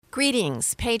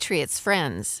Greetings, patriots,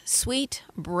 friends, sweet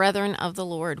brethren of the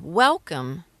Lord.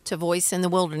 Welcome to Voice in the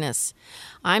Wilderness.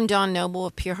 I'm Dawn Noble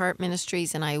of Pure Heart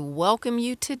Ministries, and I welcome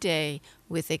you today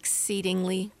with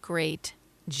exceedingly great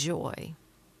joy.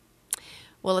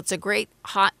 Well, it's a great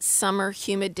hot summer,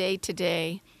 humid day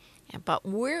today, but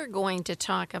we're going to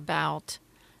talk about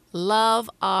Love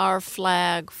Our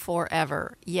Flag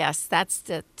Forever. Yes, that's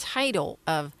the title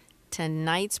of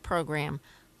tonight's program,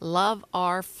 Love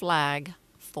Our Flag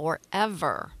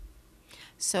Forever.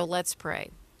 So let's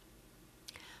pray.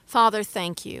 Father,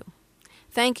 thank you.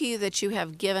 Thank you that you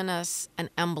have given us an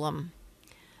emblem,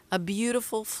 a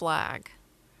beautiful flag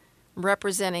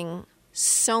representing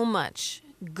so much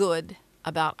good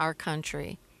about our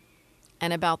country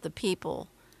and about the people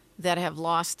that have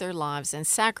lost their lives and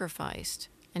sacrificed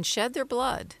and shed their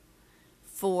blood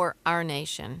for our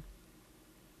nation.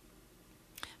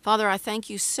 Father, I thank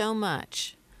you so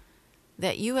much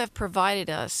that you have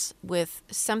provided us with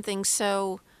something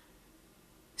so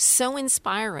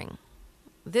inspiring.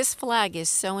 This flag is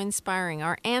so inspiring.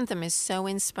 Our anthem is so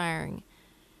inspiring.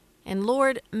 And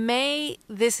Lord, may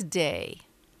this day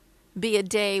be a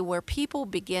day where people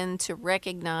begin to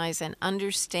recognize and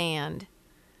understand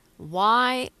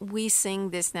why we sing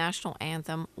this national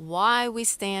anthem, why we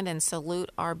stand and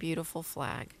salute our beautiful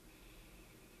flag.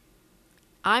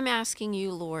 I'm asking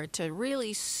you, Lord, to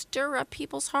really stir up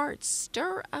people's hearts,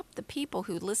 stir up the people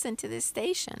who listen to this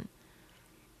station,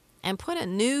 and put a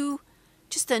new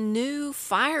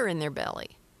fire in their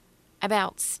belly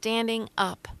about standing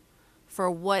up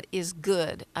for what is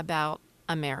good about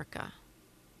America.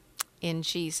 In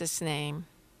Jesus' name,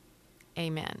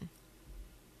 amen.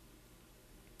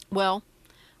 Well,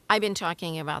 I've been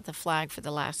talking about the flag for the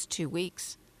last 2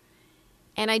 weeks,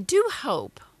 and I do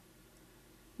hope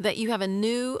that you have a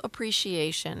new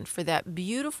appreciation for that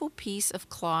beautiful piece of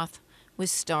cloth with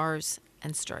stars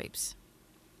and stripes.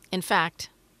 In fact,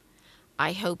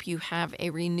 I hope you have a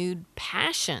renewed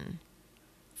passion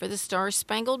for the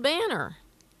Star-Spangled Banner.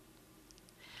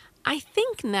 I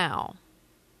think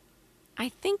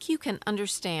you can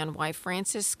understand why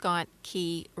Francis Scott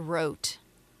Key wrote,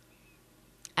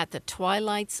 "At the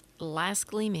twilight's last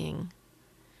gleaming,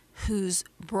 whose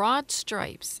broad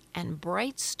stripes and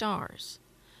bright stars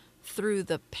through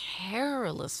the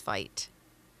perilous fight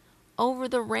over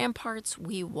the ramparts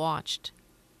we watched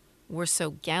were so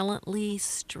gallantly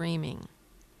streaming,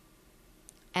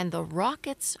 and the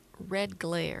rockets' red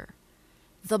glare,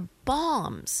 the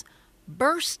bombs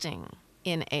bursting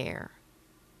in air,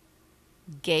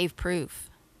 gave proof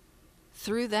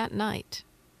through that night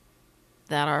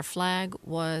that our flag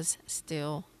was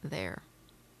still there.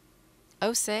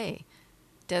 Oh, say,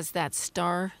 does that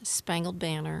star-spangled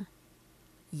banner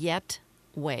yet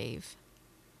wave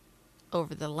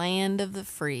over the land of the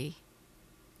free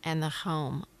and the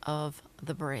home of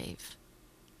the brave."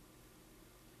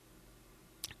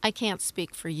 I can't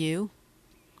speak for you,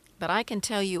 but I can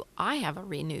tell you I have a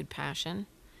renewed passion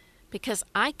because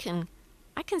I can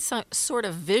sort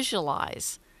of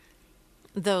visualize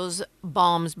those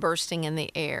bombs bursting in the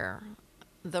air,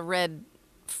 the red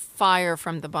fire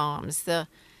from the bombs,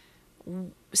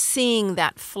 seeing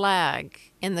that flag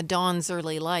in the dawn's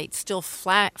early light still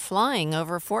flying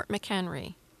over Fort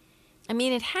McHenry. I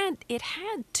mean, it had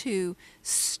to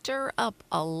stir up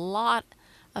a lot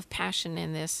of passion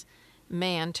in this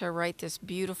man to write this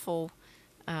beautiful,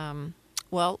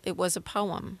 it was a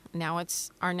poem. Now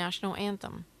it's our national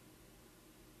anthem.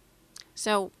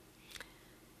 So,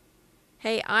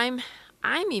 hey, I'm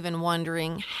even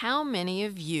wondering how many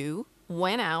of you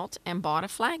went out and bought a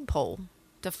flagpole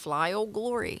to fly Old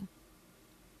Glory.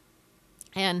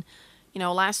 And,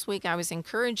 last week I was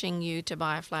encouraging you to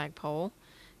buy a flagpole.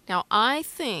 Now, I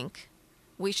think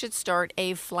we should start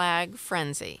a flag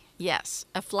frenzy. Yes,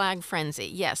 a flag frenzy.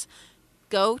 Yes.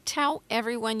 Go tell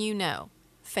everyone you know,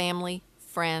 family,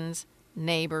 friends,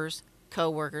 neighbors,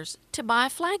 co-workers, to buy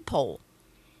a flagpole.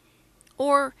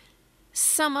 Or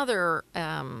some other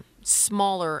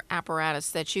smaller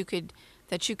apparatus that you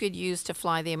could use to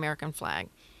fly the American flag.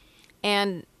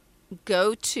 And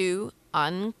go to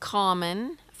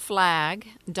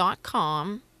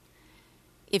uncommonflag.com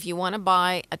if you want to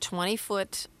buy a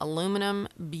 20-foot aluminum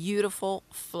beautiful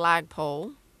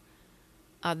flagpole.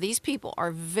 These people are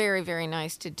very, very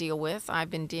nice to deal with. I've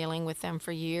been dealing with them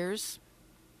for years.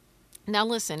 Now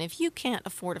listen, if you can't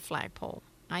afford a flagpole,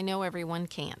 I know everyone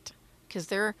can't,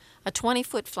 because a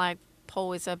 20-foot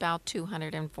flagpole is about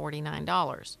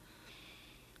 $249.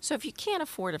 So if you can't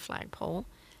afford a flagpole,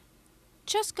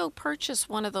 just go purchase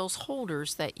one of those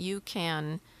holders that you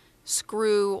can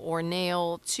screw or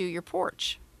nail to your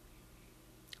porch.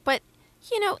 But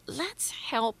let's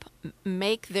help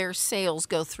make their sales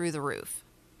go through the roof.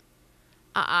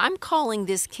 I'm calling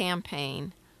this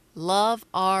campaign Love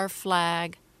Our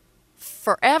Flag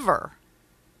Forever.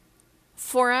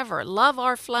 Forever. Love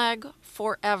our flag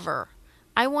forever.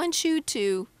 I want you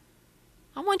to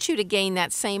gain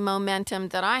that same momentum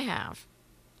that I have.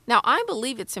 Now, I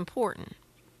believe it's important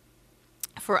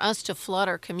for us to flood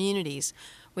our communities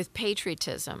with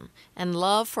patriotism and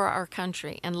love for our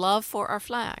country and love for our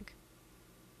flag.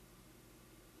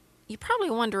 You're probably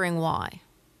wondering why.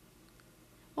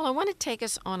 Well, I want to take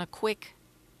us on a quick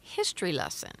history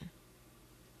lesson.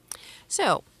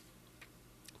 So,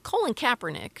 Colin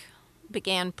Kaepernick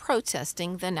began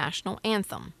protesting the national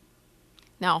anthem.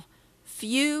 Now,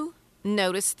 few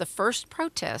noticed the first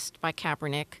protest by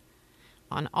Kaepernick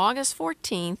on August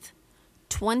 14th,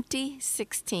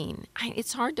 2016.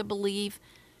 It's hard to believe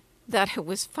that it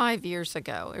was 5 years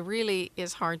ago. It really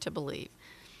is hard to believe.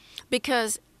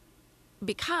 Because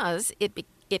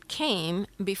it came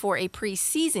before a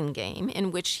preseason game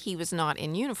in which he was not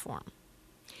in uniform.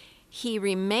 He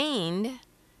remained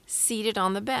seated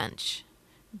on the bench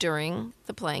during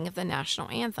the playing of the national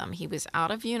anthem. He was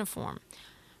out of uniform.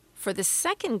 For the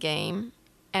second game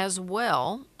as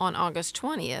well, on August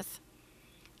 20th,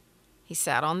 he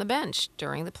sat on the bench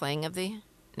during the playing of the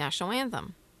national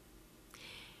anthem.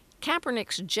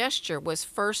 Kaepernick's gesture was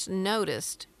first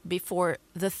noticed before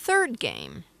the third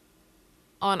game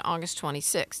on August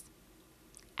 26th.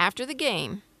 After the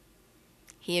game,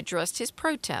 he addressed his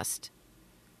protest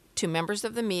to members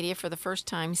of the media for the first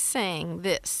time, saying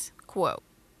this, quote,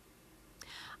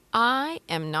 "I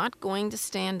am not going to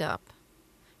stand up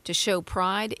to show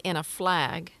pride in a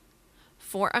flag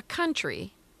for a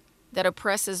country that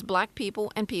oppresses black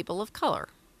people and people of color.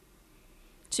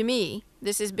 To me,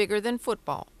 this is bigger than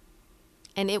football,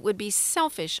 and it would be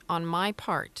selfish on my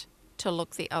part to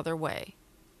look the other way.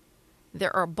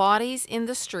 There are bodies in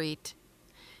the street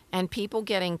and people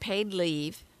getting paid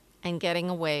leave and getting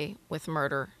away with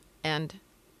murder," end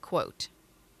quote.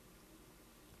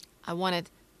 I want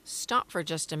to stop for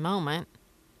just a moment.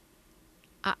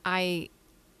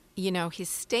 His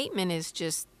statement is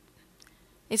just,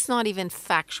 it's not even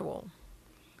factual.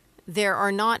 There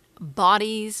are not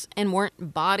bodies and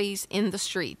weren't bodies in the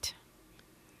street.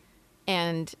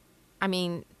 And,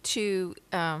 to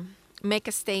make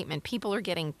a statement, people are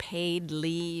getting paid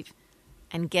leave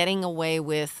and getting away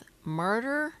with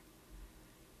murder.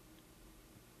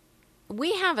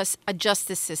 We have a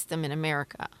justice system in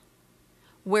America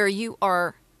where you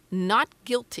are not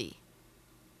guilty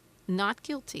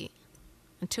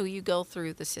until you go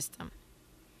through the system.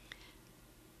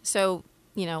 So,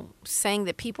 saying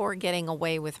that people are getting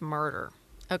away with murder.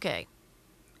 Okay.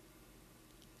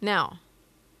 Now,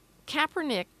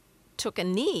 Kaepernick took a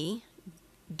knee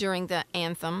during the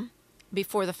anthem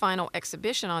before the final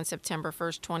exhibition on September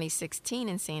 1st, 2016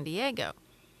 in San Diego,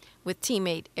 with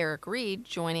teammate Eric Reid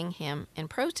joining him in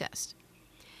protest.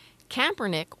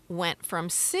 Kaepernick went from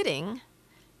sitting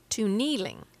to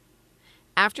kneeling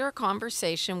after a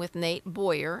conversation with Nate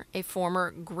Boyer, a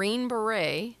former Green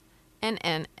Beret and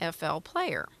NFL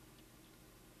player.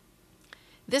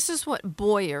 This is what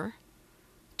Boyer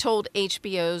told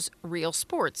HBO's Real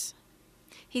Sports.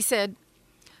 He said,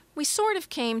 "We sort of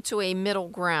came to a middle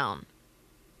ground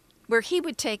where he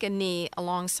would take a knee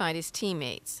alongside his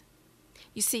teammates.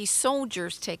 You see,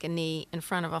 soldiers take a knee in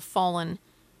front of a fallen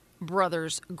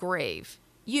brother's grave,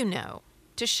 to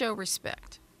show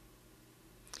respect."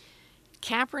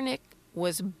 Kaepernick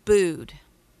was booed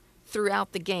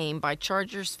throughout the game by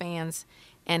Chargers fans,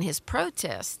 and his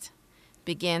protest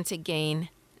began to gain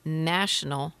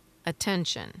national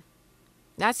attention.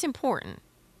 That's important.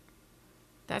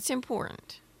 That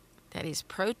his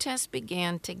protest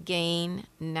began to gain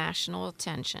national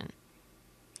attention.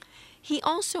 He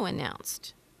also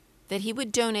announced that he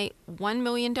would donate $1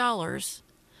 million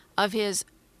of his,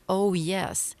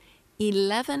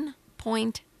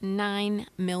 $11.9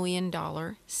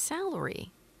 million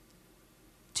salary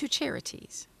to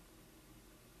charities.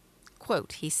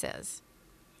 Quote, he says,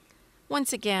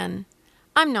 "Once again,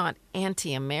 I'm not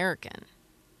anti-American.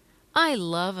 I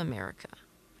love America.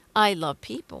 I love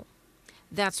people.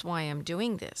 That's why I'm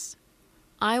doing this.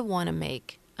 I want to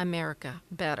make America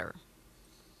better."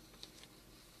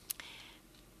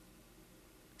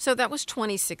 So that was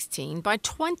 2016. By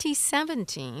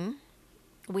 2017,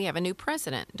 we have a new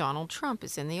president. Donald Trump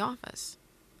is in the office.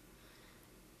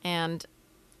 And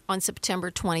on September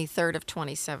 23rd of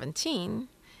 2017,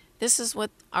 this is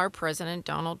what our president,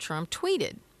 Donald Trump,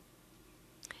 tweeted.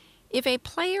 "If a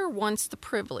player wants the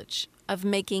privilege of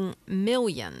making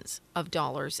millions of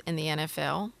dollars in the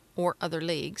NFL or other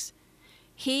leagues,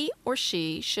 He or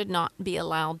she should not be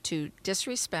allowed to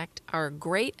disrespect our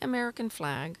great American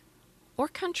flag or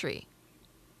country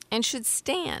and should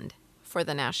stand for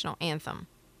the national anthem.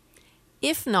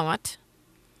 If not,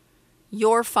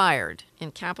 you're fired,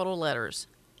 in capital letters.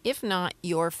 If not,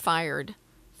 you're fired.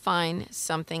 Find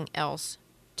something else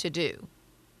to do.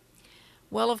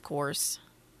 Well, of course,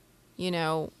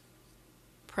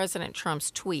 President Trump's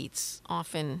tweets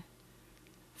often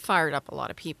fired up a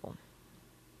lot of people.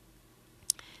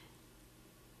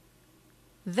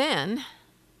 Then,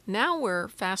 now we're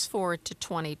fast forward to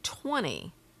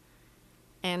 2020.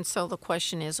 And so the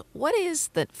question is, what is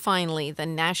finally the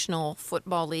National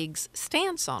Football League's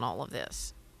stance on all of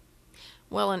this?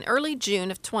 Well, in early June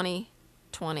of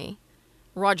 2020,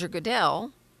 Roger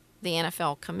Goodell, the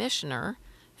NFL commissioner,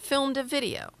 filmed a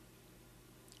video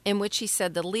in which he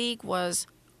said the league was,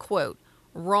 quote,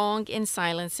 wrong in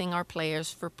silencing our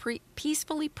players for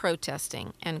peacefully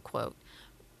protesting, end quote,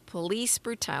 police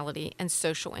brutality and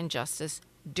social injustice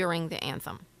during the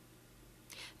anthem.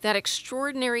 That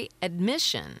extraordinary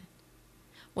admission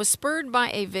was spurred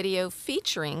by a video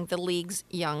featuring the league's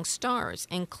young stars,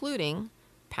 including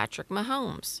Patrick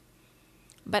Mahomes.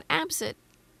 But absent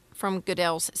from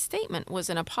Goodell's statement was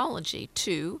an apology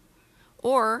to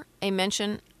or a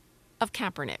mention of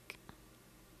Kaepernick.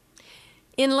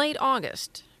 In late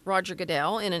August, Roger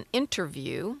Goodell, in an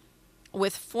interview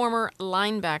with former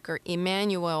linebacker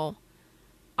Emmanuel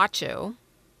Acho,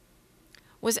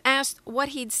 was asked what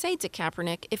he'd say to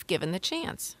Kaepernick if given the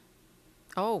chance.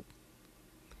 Oh,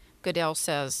 Goodell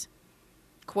says,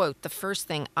 quote, the first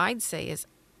thing I'd say is,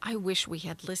 I wish we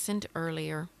had listened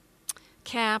earlier.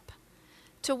 Cap,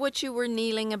 to what you were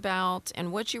kneeling about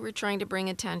and what you were trying to bring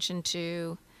attention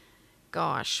to.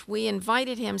 Gosh, we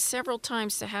invited him several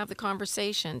times to have the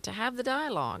conversation, to have the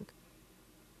dialogue.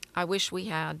 I wish we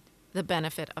had the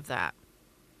benefit of that.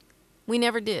 We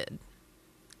never did.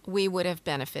 We would have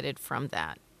benefited from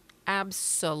that.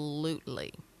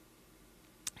 Absolutely.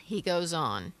 He goes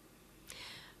on.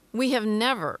 We have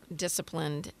never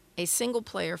disciplined a single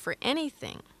player for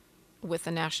anything with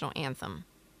the national anthem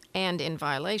and in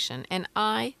violation, and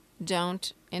I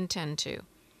don't intend to.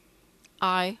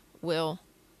 I will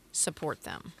support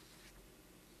them.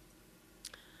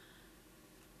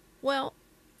 Well,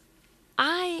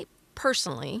 I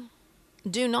personally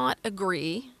do not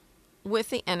agree with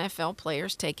the NFL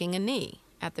players taking a knee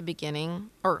at the beginning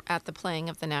or at the playing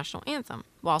of the national anthem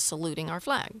while saluting our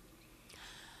flag.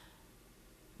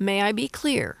 May I be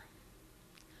clear?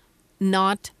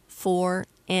 Not for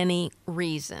any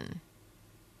reason.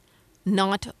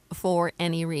 Not for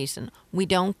any reason. We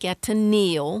don't get to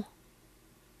kneel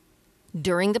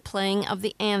during the playing of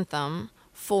the anthem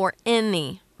for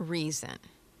any reason.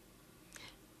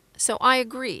 So I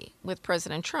agree with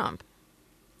President Trump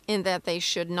in that they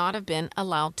should not have been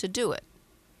allowed to do it.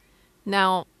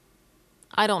 Now,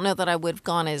 I don't know that I would have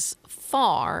gone as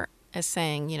far as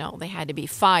saying, they had to be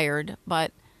fired,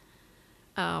 but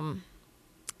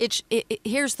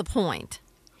here's the point.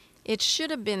 It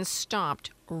should have been stopped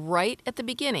right at the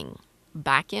beginning,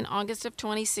 back in August of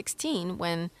 2016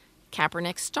 when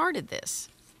Kaepernick started this.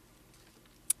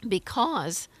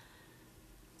 Because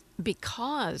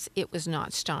it was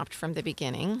not stopped from the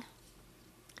beginning,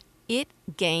 it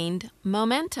gained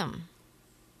momentum.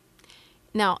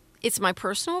 Now, it's my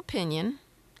personal opinion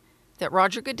that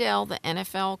Roger Goodell, the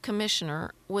NFL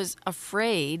commissioner, was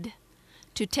afraid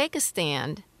to take a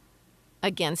stand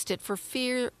against it for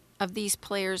fear of these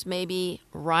players maybe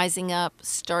rising up,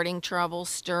 starting trouble,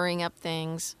 stirring up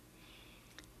things.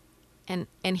 And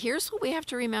here's what we have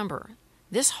to remember.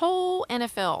 This whole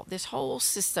NFL, this whole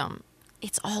system,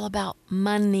 it's all about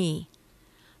money.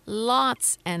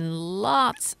 Lots and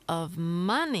lots of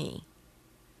money.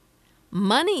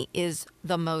 Money is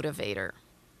the motivator.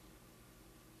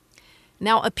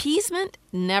 Now, appeasement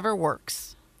never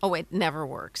works. Oh, it never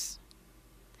works.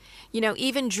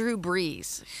 Even Drew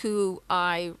Brees, who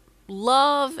I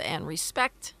love and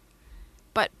respect,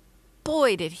 but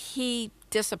boy, did he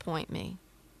disappoint me.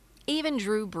 Even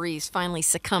Drew Brees finally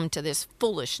succumbed to this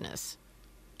foolishness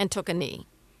and took a knee.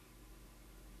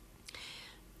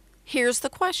 Here's the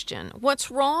question. What's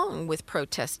wrong with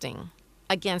protesting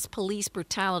against police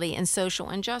brutality and social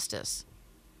injustice?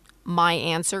 My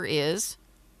answer is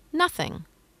nothing.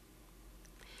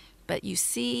 But you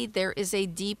see, there is a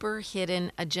deeper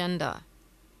hidden agenda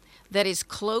that is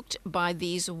cloaked by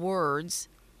these words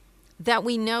that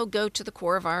we know go to the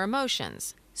core of our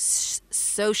emotions.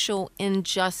 Social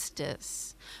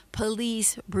injustice,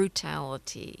 police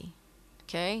brutality.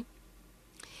 Okay?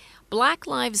 Black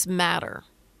Lives Matter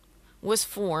was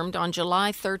formed on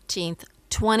July 13th,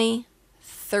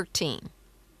 2013.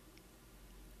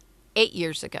 8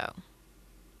 years ago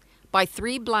by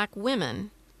 3 black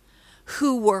women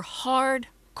who were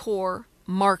hardcore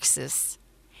Marxists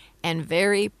and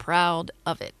very proud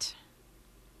of it.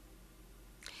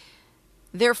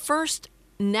 Their first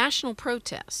national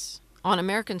protest on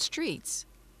American streets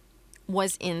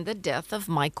was in the death of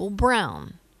Michael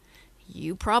Brown.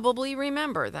 You probably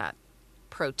remember that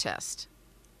protest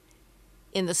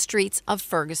in the streets of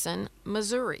Ferguson,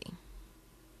 Missouri.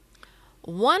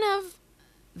 One of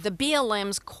the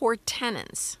BLM's core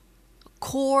tenets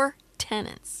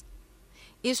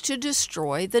is to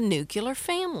destroy the nuclear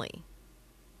family.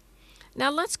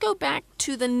 Now let's go back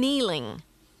to the kneeling.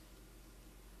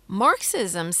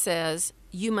 Marxism says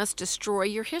you must destroy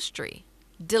your history,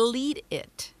 delete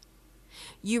it.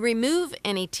 You remove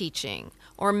any teaching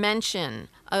or mention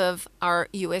of our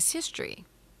U.S. history.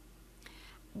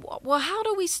 Well, how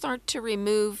do we start to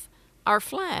remove our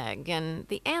flag and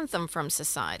the anthem from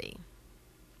society?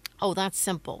 Oh, that's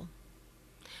simple.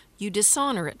 You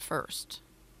dishonor it first.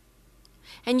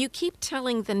 And you keep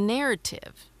telling the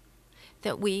narrative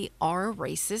that we are a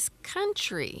racist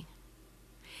country.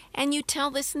 And you tell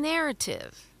this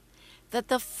narrative that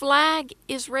the flag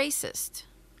is racist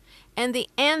and the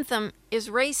anthem is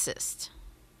racist.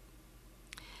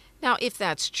 Now, if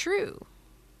that's true,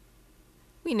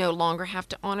 we no longer have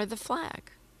to honor the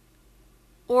flag,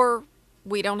 or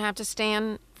we don't have to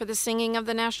stand for the singing of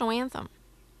the national anthem.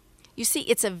 You see,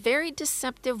 it's a very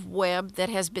deceptive web that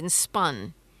has been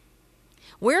spun.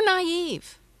 We're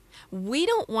naive. We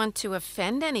don't want to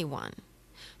offend anyone.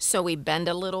 So we bend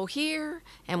a little here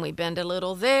and we bend a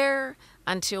little there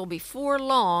until before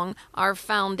long our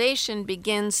foundation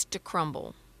begins to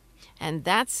crumble. And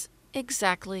that's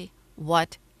exactly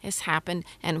what has happened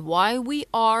and why we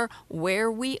are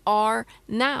where we are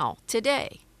now,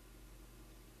 today.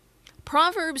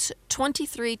 Proverbs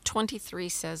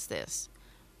 23:23 says this,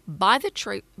 buy the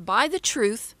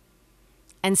truth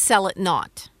and sell it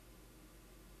not.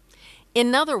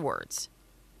 In other words,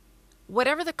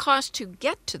 whatever the cost to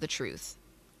get to the truth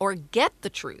or get the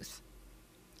truth,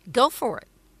 go for it.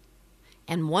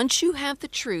 And once you have the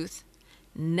truth,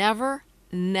 never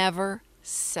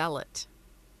sell it.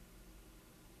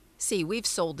 See, we've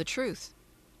sold the truth,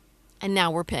 and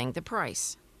now we're paying the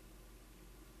price.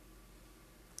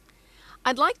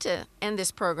 I'd like to end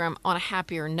this program on a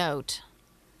happier note,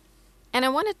 and I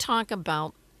want to talk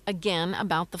again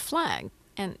about the flag,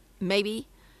 and maybe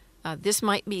this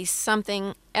might be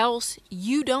something else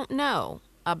you don't know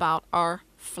about our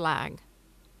flag.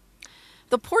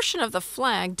 The portion of the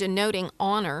flag denoting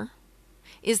honor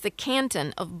is the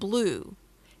canton of blue,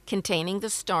 containing the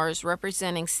stars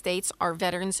representing states our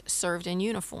veterans served in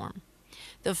uniform.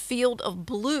 The field of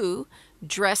blue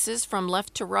dresses from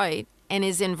left to right and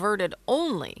is inverted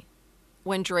only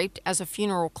when draped as a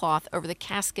funeral cloth over the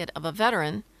casket of a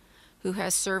veteran who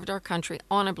has served our country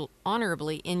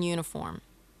honorably in uniform.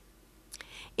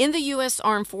 In the U.S.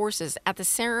 Armed Forces, at the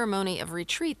ceremony of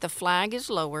retreat, the flag is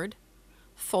lowered,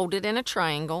 folded in a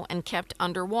triangle, and kept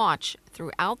under watch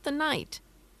throughout the night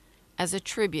as a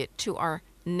tribute to our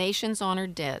nation's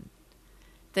honored dead.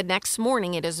 The next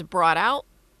morning it is brought out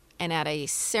and at a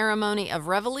ceremony of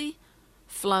reveille,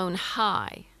 flown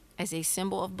high as a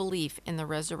symbol of belief in the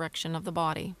resurrection of the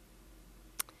body.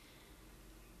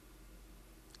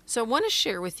 So I want to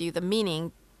share with you the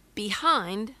meaning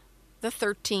behind the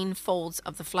 13 folds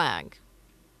of the flag.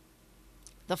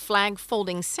 The flag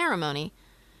folding ceremony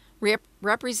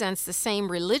represents the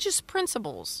same religious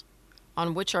principles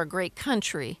on which our great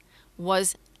country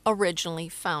was originally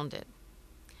founded.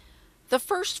 The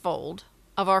first fold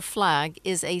of our flag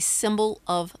is a symbol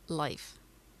of life.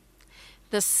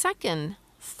 The second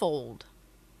fold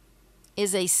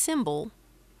is a symbol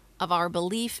of our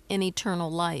belief in eternal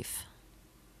life.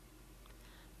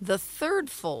 The third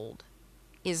fold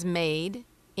is made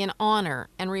in honor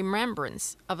and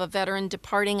remembrance of a veteran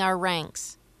departing our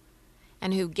ranks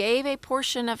and who gave a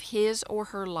portion of his or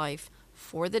her life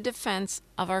for the defense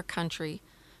of our country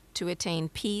to attain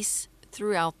peace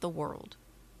throughout the world.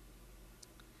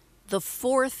 The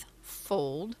fourth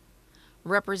fold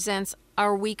represents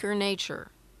our weaker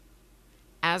nature.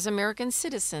 As American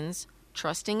citizens,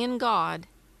 trusting in God,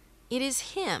 it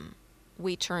is Him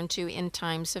we turn to in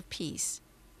times of peace,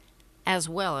 as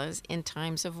well as in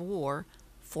times of war,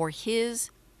 for His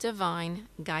divine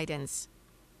guidance.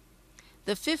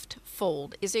 The fifth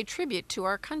fold is a tribute to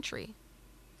our country.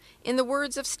 In the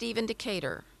words of Stephen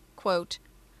Decatur, quote,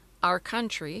 "Our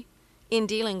country, in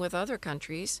dealing with other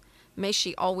countries, may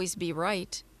she always be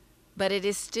right, but it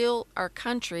is still our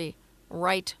country,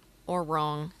 right or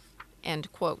wrong,"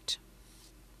 end quote.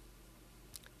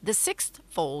 The sixth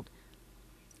fold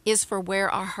is for where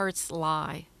our hearts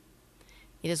lie.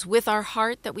 It is with our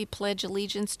heart that we pledge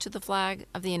allegiance to the flag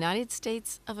of the United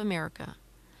States of America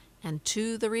and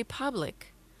to the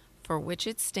republic for which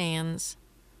it stands,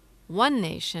 one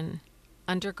nation,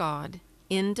 under God,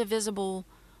 indivisible,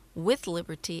 with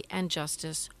liberty and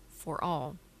justice for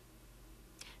all.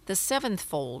 The seventh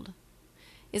fold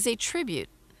is a tribute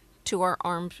to our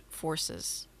armed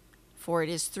forces, for it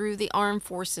is through the armed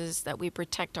forces that we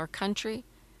protect our country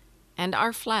and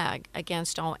our flag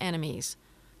against all enemies,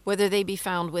 whether they be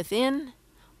found within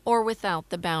or without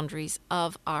the boundaries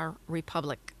of our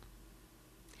republic.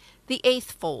 The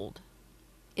eighth fold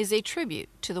is a tribute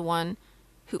to the one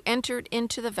who entered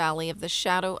into the valley of the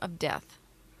shadow of death,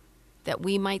 that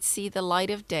we might see the light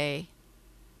of day,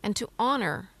 and to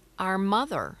honor our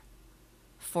mother,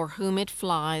 for whom it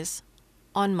flies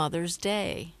on Mother's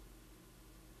Day.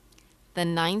 The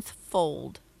ninth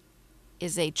fold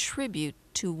is a tribute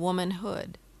to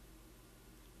womanhood.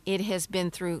 It has been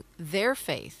through their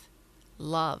faith,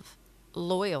 love,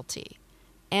 loyalty,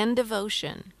 and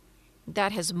devotion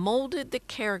that has molded the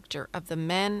character of the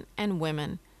men and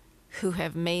women who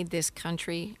have made this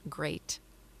country great.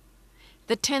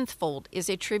 The tenth fold is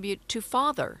a tribute to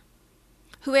Father,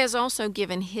 who has also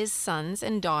given his sons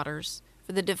and daughters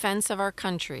for the defense of our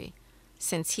country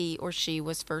since he or she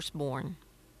was first born.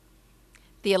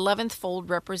 The 11th fold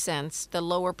represents the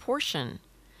lower portion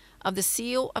of the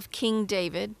seal of King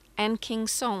David and King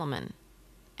Solomon,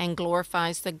 and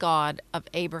glorifies the God of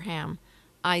Abraham,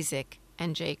 Isaac,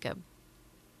 and Jacob.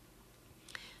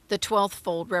 The 12th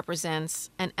fold represents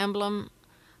an emblem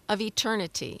of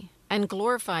eternity and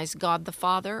glorifies God the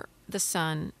Father, the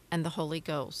Son, and the Holy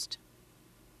Ghost.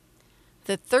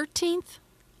 The 13th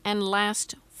and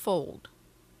last fold,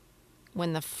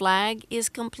 when the flag is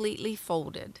completely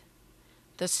folded,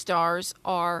 the stars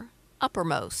are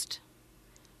uppermost,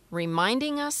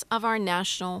 reminding us of our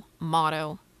national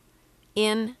motto,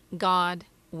 "In God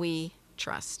We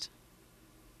Trust."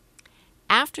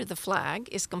 After the flag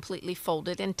is completely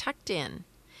folded and tucked in,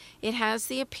 it has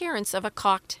the appearance of a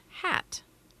cocked hat,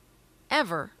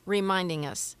 ever reminding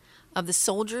us of the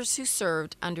soldiers who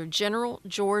served under General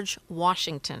George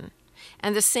Washington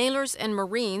and the sailors and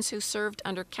Marines who served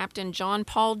under Captain John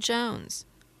Paul Jones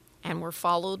and were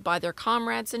followed by their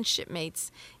comrades and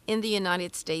shipmates in the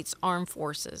United States Armed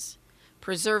Forces,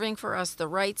 preserving for us the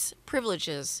rights,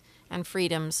 privileges, and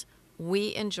freedoms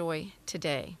we enjoy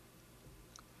today.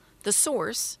 The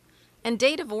source and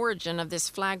date of origin of this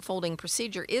flag folding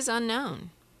procedure is unknown.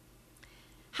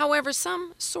 However,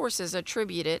 some sources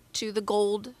attribute it to the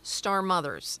Gold Star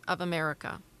Mothers of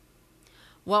America,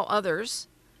 while others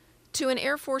to an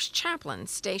Air Force chaplain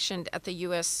stationed at the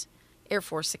U.S. Air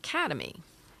Force Academy.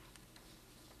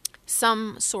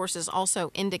 Some sources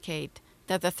also indicate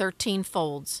that the 13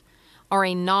 folds are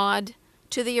a nod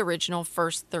to the original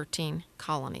first 13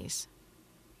 colonies.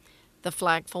 The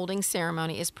flag folding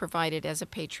ceremony is provided as a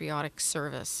patriotic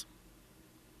service.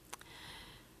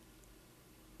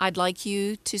 I'd like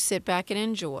you to sit back and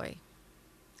enjoy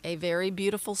a very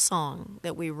beautiful song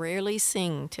that we rarely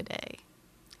sing today.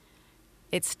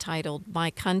 It's titled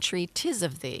 "My Country 'Tis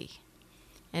of Thee,"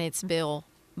 and it's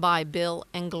by Bill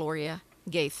and Gloria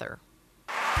Gaither.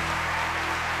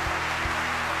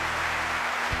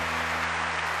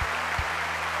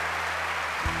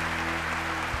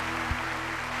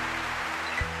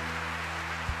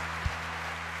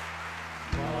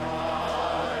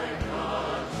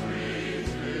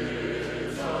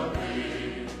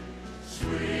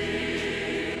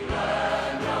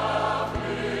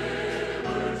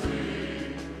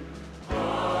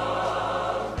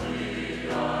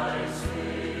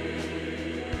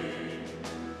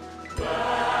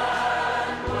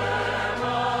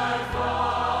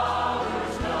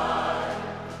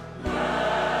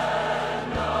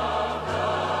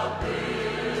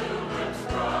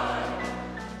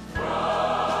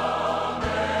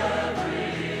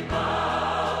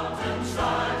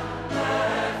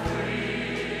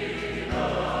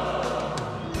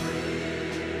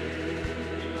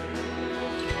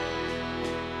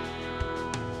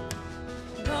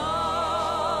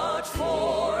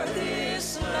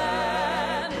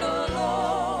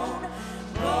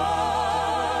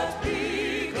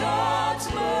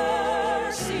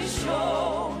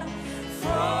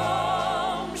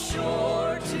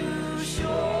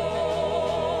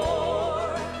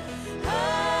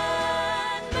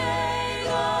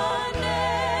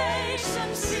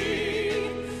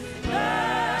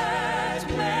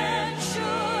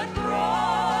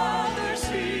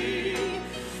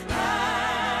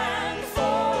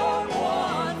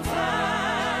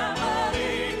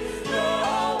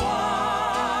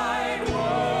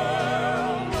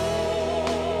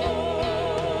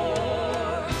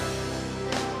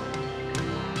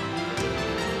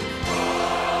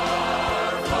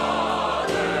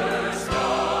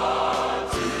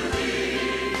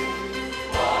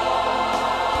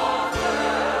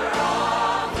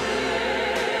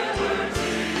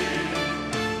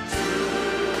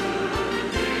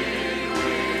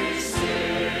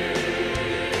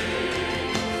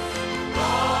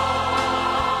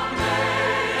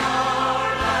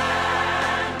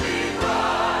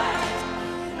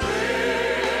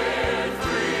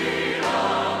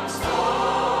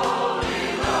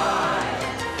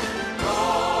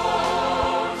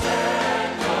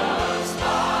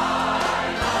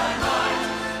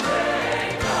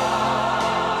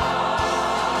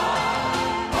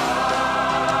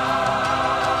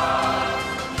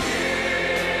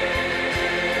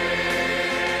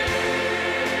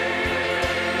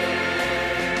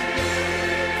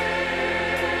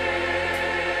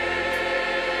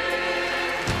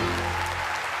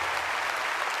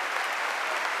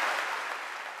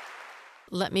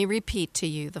 Let me repeat to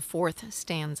you the fourth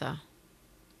stanza.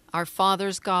 Our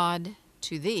Father's God,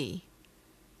 to thee,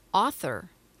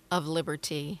 author of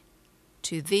liberty,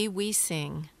 to thee we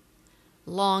sing.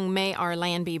 Long may our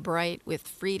land be bright with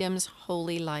freedom's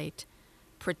holy light.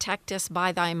 Protect us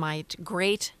by thy might,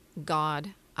 great God,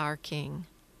 our King.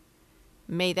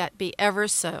 May that be ever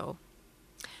so.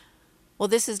 Well,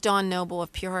 this is Dawn Noble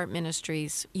of Pure Heart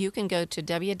Ministries. You can go to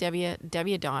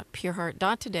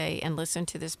www.pureheart.today and listen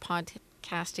to this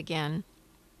podcast again.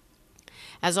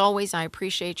 As always, I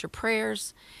appreciate your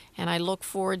prayers, and I look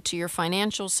forward to your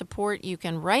financial support. You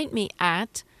can write me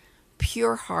at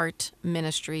Pure Heart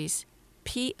Ministries,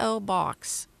 P.O.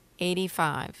 Box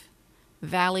 85,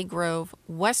 Valley Grove,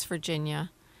 West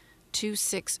Virginia,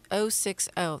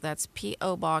 26060. That's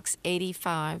P.O. Box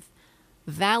 85,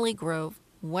 Valley Grove,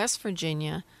 West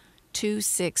Virginia,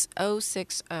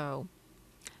 26060.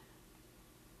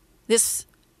 This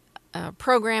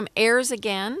program airs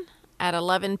again at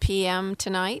 11 p.m.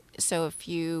 tonight, so if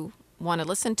you want to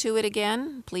listen to it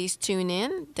again, please tune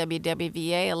in,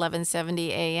 WWVA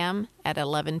 1170 a.m. at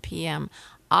 11 p.m.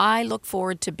 I look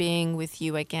forward to being with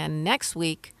you again next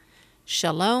week.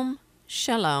 Shalom,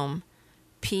 shalom,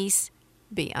 peace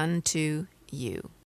be unto you.